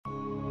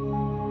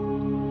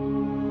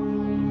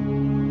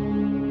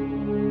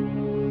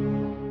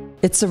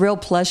It's a real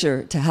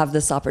pleasure to have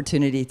this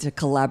opportunity to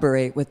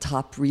collaborate with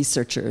top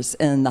researchers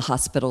in the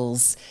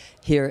hospitals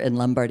here in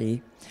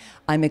Lombardy.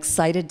 I'm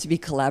excited to be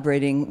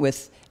collaborating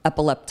with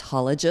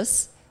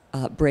epileptologists,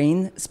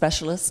 brain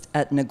specialists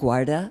at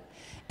Niguarda,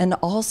 and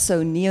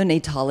also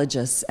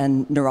neonatologists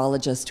and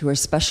neurologists who are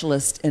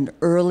specialists in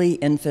early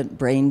infant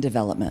brain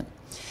development.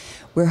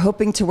 We're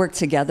hoping to work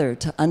together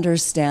to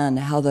understand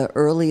how the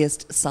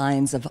earliest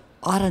signs of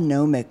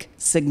autonomic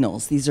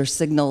signals, these are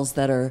signals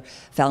that are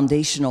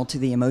foundational to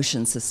the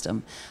emotion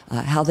system,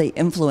 how they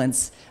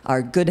influence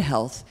our good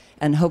health,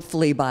 and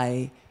hopefully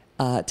by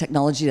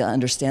technology that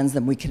understands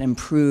them, we can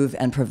improve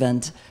and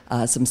prevent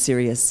some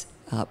serious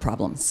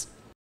problems.